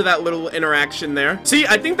loved that little interaction there. See,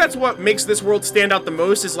 I think that's what makes this world stand out the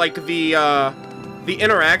most is like the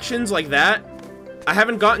interactions like that. I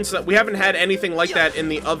haven't gotten to that. We haven't had anything like that in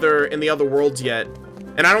the other worlds yet.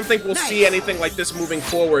 And I don't think we'll see anything like this moving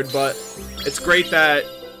forward, but it's great that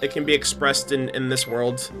it can be expressed in this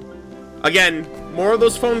world. Again, more of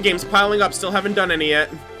those phone games piling up. Still haven't done any yet.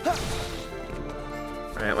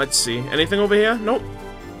 Alright, let's see. Anything over here? Nope.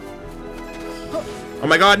 Oh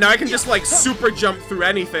my god, now I can just like super jump through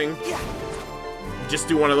anything. Just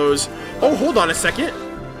do one of those. Oh, hold on a second.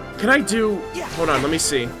 Can I do... Hold on, let me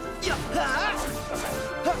see.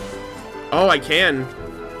 Oh, I can.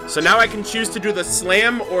 So now I can choose to do the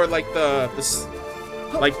slam or like the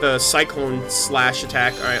cyclone slash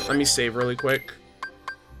attack. Alright, let me save really quick.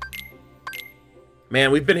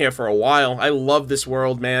 Man, we've been here for a while. I love this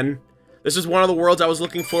world, man. This is one of the worlds I was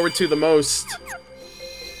looking forward to the most.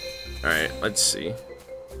 Alright, let's see.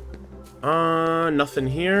 Nothing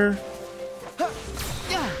here.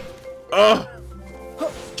 Ugh!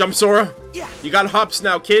 Jump, Sora! You got hops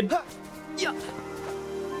now, kid!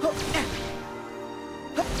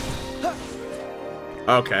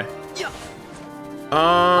 Okay.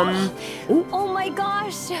 Ooh. Oh my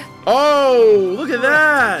gosh! Oh, look at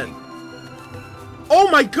that! Oh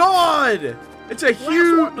my god! It's a Last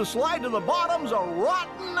huge... one to slide to the bottom's a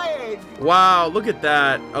rotten egg. Wow, look at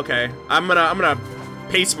that. Okay, I'm gonna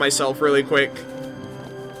pace myself really quick.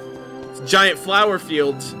 It's a giant flower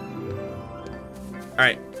field.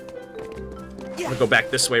 Alright. I'm gonna go back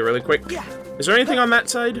this way really quick. Is there anything on that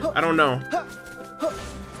side? I don't know.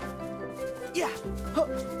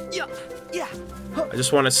 I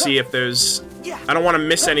just want to see if there's... I don't want to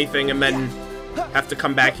miss anything and then have to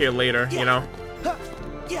come back here later, you know?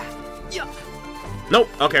 Nope.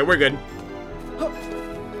 Okay, we're good.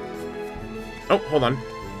 Oh, hold on.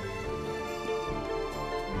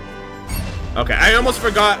 Okay, I almost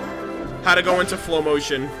forgot how to go into flow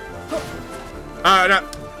motion. No,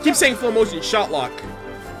 keep saying flow motion, shot lock.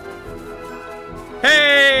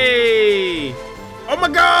 Hey! Oh my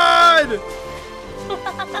god!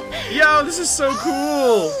 Yo, this is so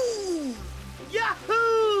cool!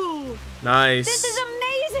 Yahoo! Nice. This is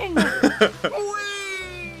amazing!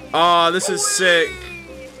 Oh, this is sick.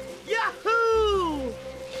 Yahoo!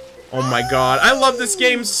 Oh my god, I love this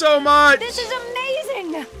game so much! This is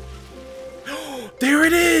amazing! There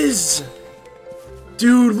it is!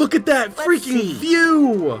 Dude, look at that freaking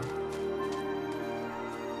view!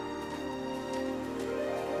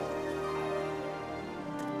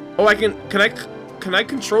 Oh, can I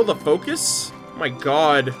control the focus? Oh my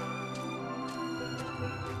god.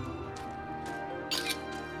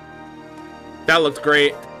 That looked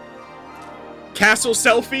great. Castle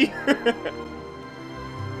selfie?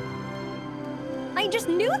 I just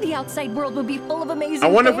knew the outside world would be full of amazing I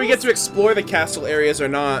wonder if we things. get to explore the castle areas or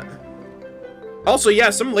not. Also, yeah,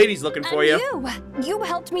 some lady's looking for you. You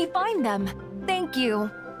helped me find them. Thank you.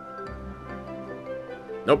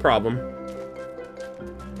 No problem.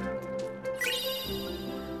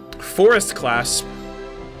 Forest class.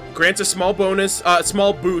 Grants a small bonus,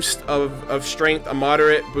 small boost of strength, a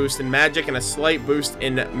moderate boost in magic, and a slight boost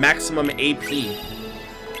in maximum AP.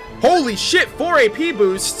 Holy shit, 4 AP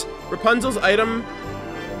boost! Rapunzel's item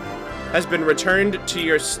has been returned to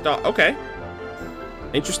your stock. Okay.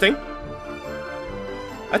 Interesting.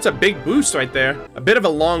 That's a big boost right there. A bit of a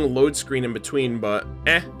long load screen in between, but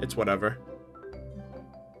it's whatever.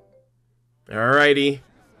 Alrighty.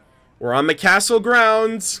 We're on the castle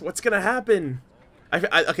grounds. What's gonna happen?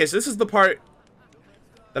 Okay, so this is the part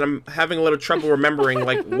that I'm having a little trouble remembering,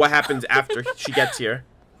 like, what happens after she gets here.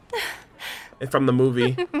 From the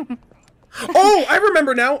movie. Oh, I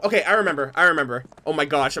remember now. Okay, I remember. Oh my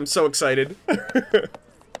gosh, I'm so excited.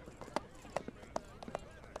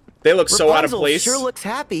 They look so out of place. Sure looks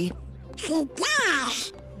happy. She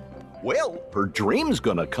does. Well, her dream's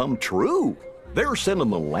gonna come true. They're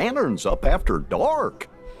sending the lanterns up after dark.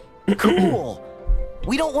 Cool.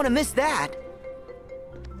 We don't want to miss that.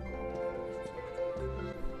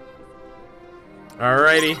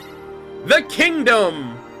 Alrighty. The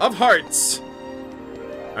Kingdom of Hearts.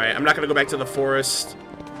 Alright, I'm not gonna go back to the forest.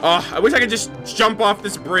 Oh, I wish I could just jump off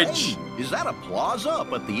this bridge. Hey, is that a plaza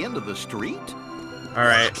up at the end of the street?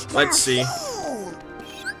 Alright, let's see.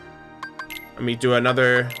 Let me do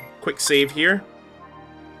another quick save here.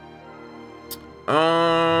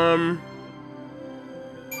 Alright,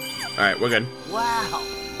 we're good. Wow.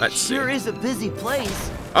 Let's see. Sure is a busy place.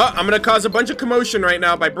 Oh, I'm gonna cause a bunch of commotion right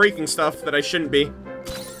now by breaking stuff that I shouldn't be.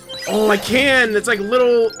 Oh, I can! It's like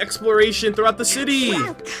little exploration throughout the city!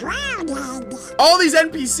 So crowded. All these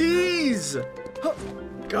NPCs!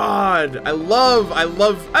 God, I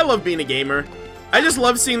love being a gamer. I just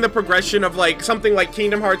love seeing the progression of like something like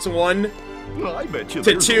Kingdom Hearts 1 I bet you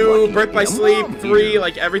to there's a 2, lucky Birth by M Sleep, on 3, here.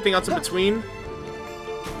 like everything else in between.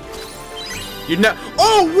 You know.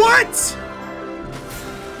 Oh, what?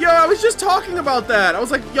 Yo, I was just talking about that. I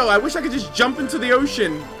was like, yo, I wish I could just jump into the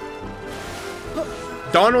ocean.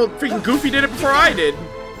 Donald, freaking Goofy did it before I did.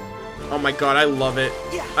 Oh my god, I love it.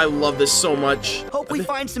 I love this so much. Hope we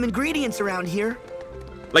find some ingredients around here.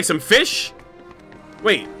 Like some fish?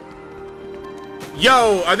 Wait.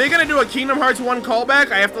 Yo, are they gonna do a Kingdom Hearts 1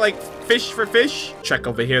 callback? I have to like fish for fish? Check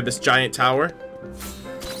over here, this giant tower.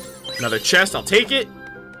 Another chest, I'll take it.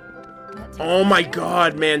 Oh my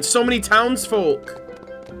god, man, so many townsfolk.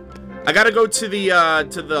 I gotta go to the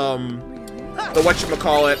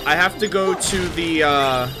whatchamacallit. I have to go to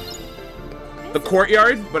the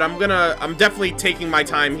courtyard, but I'm definitely taking my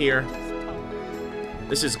time here.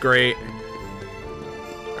 This is great.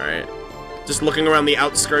 Alright. Just looking around the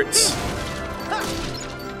outskirts.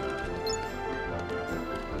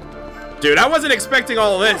 Dude, I wasn't expecting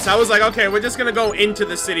all of this. I was like, okay, we're just gonna go into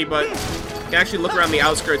the city, but you can actually look around the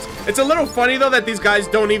outskirts. It's a little funny, though, that these guys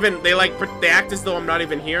don't even, they act as though I'm not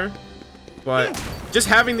even here. But just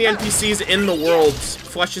having the NPCs in the world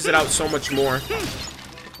fleshes it out so much more.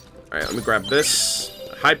 Alright, let me grab this.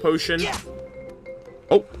 High potion.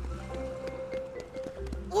 Oh.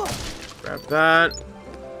 Grab that.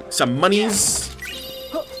 Some monies.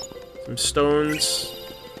 Some stones.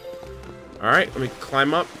 Alright, let me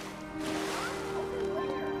climb up.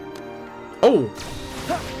 Oh!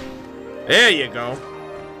 There you go.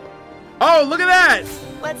 Oh, look at that!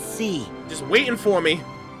 Let's see. Just waiting for me.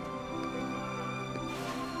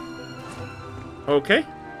 Okay.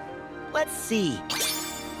 Let's see.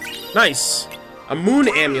 Nice. A moon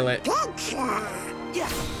amulet. Picture.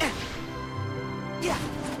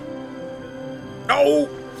 Oh!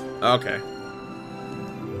 Okay.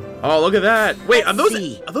 Oh, look at that. Wait, are Let's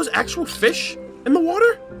see. those actual fish in the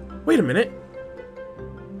water? Wait a minute.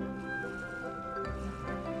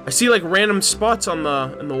 I see like random spots on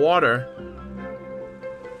in the water.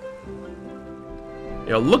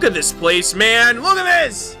 Yo, look at this place, man. Look at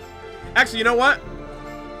this. Actually, you know what?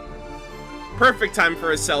 Perfect time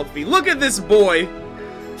for a selfie. Look at this boy.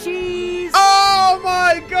 Cheese. Oh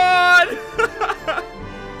my god.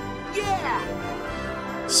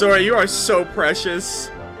 Yeah. Sora, you are so precious.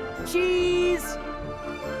 Cheese.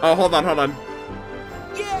 Oh, hold on.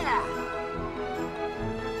 Yeah.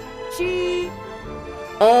 Cheese.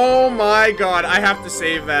 Oh my god, I have to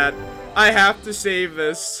save that. I have to save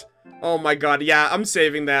this. Oh my god, yeah, I'm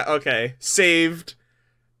saving that. Okay, saved.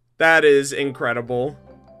 That is incredible.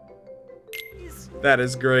 That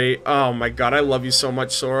is great. Oh my god, I love you so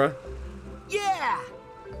much, Sora. Yeah.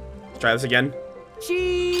 Let's try this again.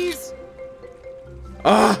 Cheese.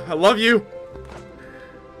 Oh, I love you.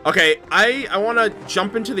 Okay, I want to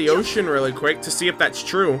jump into the ocean really quick to see if that's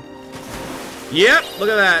true. Yep, look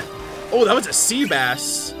at that. Oh, that was a sea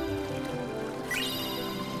bass.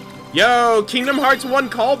 Yo, Kingdom Hearts 1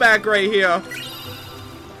 callback right here.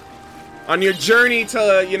 On your journey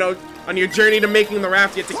to, you know, on your journey to making the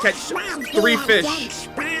raft, you have to catch 3 fish.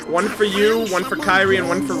 One for you, one for Kairi, and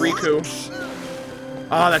one for Riku.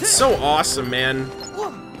 Oh, that's so awesome, man.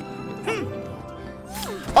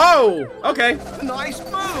 Oh, okay. Nice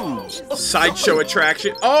moves. Sideshow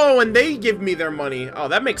attraction. Oh, and they give me their money. Oh,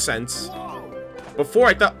 that makes sense. Before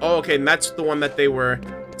I thought, oh, okay, and that's the one that they were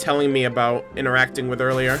telling me about interacting with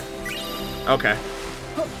earlier. Okay.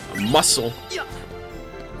 A muscle.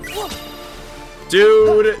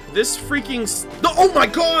 Dude, this freaking... Oh my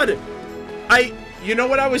god! You know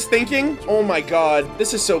what I was thinking? Oh my god,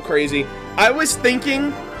 this is so crazy. I was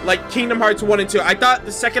thinking, like, Kingdom Hearts 1 and 2. I thought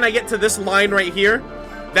the second I get to this line right here,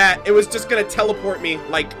 that it was just gonna teleport me,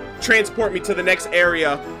 like, transport me to the next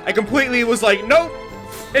area. I completely was like, nope,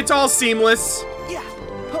 it's all seamless.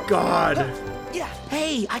 God.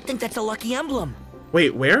 Hey, I think that's a lucky emblem.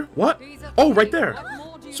 Wait, where? What? Oh, right there.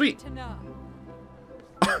 Sweet.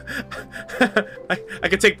 I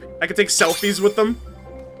could take selfies with them.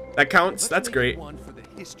 That counts. That's great.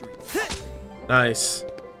 Nice.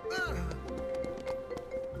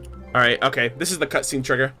 All right. Okay. This is the cutscene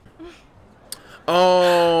trigger.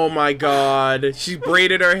 Oh my god. She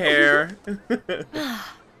braided her hair.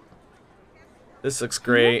 This looks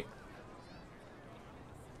great.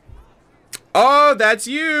 Oh, that's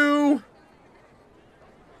you.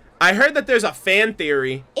 I heard that there's a fan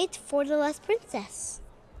theory. It's for the last princess.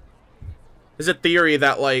 There's a theory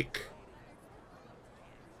that, like,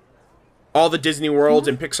 all the Disney worlds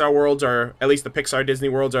and Pixar worlds are, at least the Pixar Disney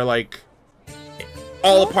worlds are, like,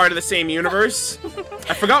 all a part of the same universe.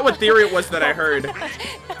 I forgot what theory it was that I heard.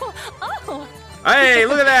 Oh. Hey,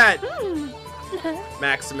 look at that!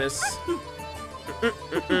 Maximus.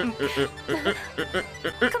 Come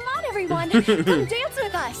on, everyone. Come dance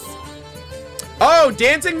with us. Oh,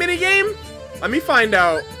 dancing minigame? Let me find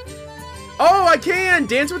out. Oh, I can!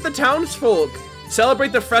 Dance with the townsfolk.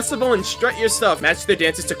 Celebrate the festival and strut your stuff. Match their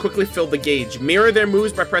dances to quickly fill the gauge. Mirror their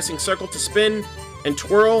moves by pressing circle to spin and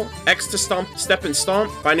twirl, X to stomp, step and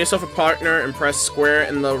stomp. Find yourself a partner and press square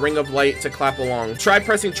in the ring of light to clap along. Try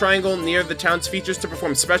pressing triangle near the town's features to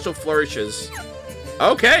perform special flourishes.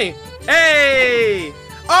 Okay. Hey!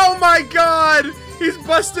 Oh my god! He's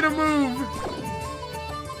busted a move!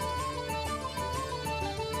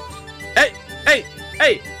 Hey! Hey!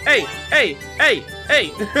 Hey! Hey! Hey! Hey!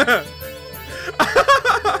 Hey!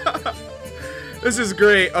 This is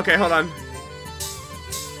great. Okay, hold on.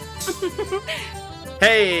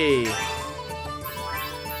 Hey!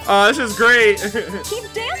 Oh, this is great.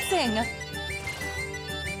 Keep dancing.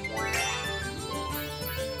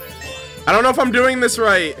 I don't know if I'm doing this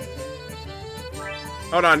right.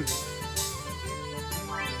 Hold on.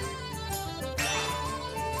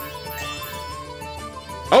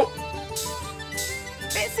 Oh!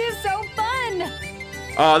 This is so fun.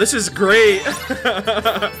 Oh, this is great.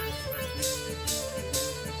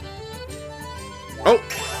 Oh!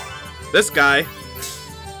 This guy.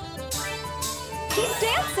 Keep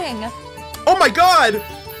dancing. Oh my god!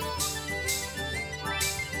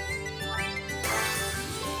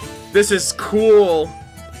 This is cool.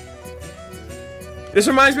 This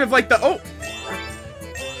reminds me of like the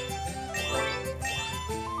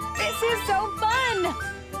This is so fun.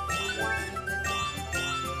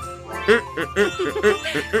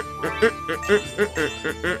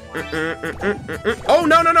 Oh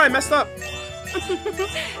no, I messed up.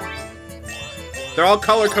 They're all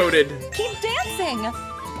color-coded. Keep dancing.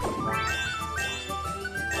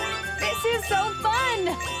 This is so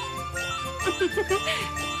fun.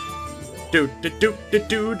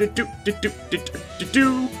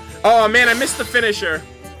 Oh man, I missed the finisher.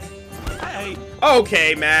 Hey.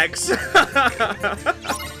 Okay, Max.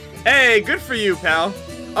 Hey, good for you, pal.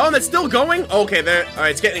 Oh, and it's still going? Okay, there. All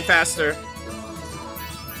right, it's getting faster.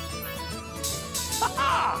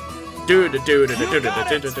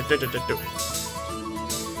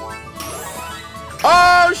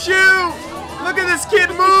 Oh shoot! Look at this kid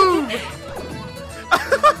move!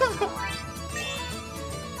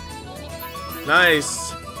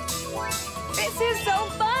 Nice. This is so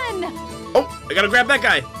fun. Oh, I gotta grab that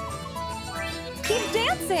guy. Keep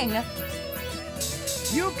dancing.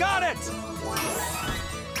 You got it.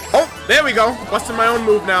 Oh, there we go. Busting my own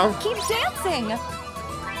move now. Keep dancing.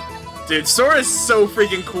 Dude, Sora's so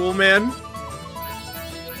freaking cool, man.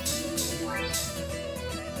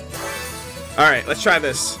 Alright, let's try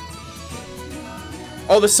this.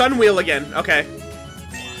 Oh, the sun wheel again. Okay.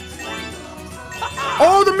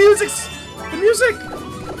 Oh, the music's... The music!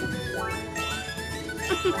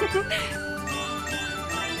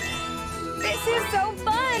 This is so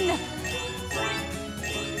fun!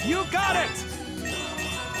 You got it!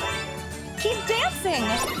 Keep dancing!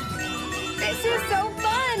 This is so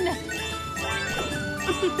fun!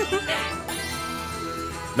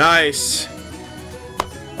 Nice.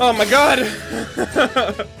 Oh my god!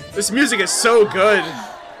 This music is so good.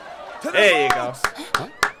 There you go.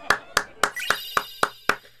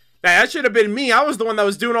 That should have been me. I was the one that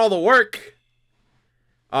was doing all the work.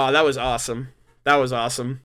 Oh, that was awesome. That was awesome.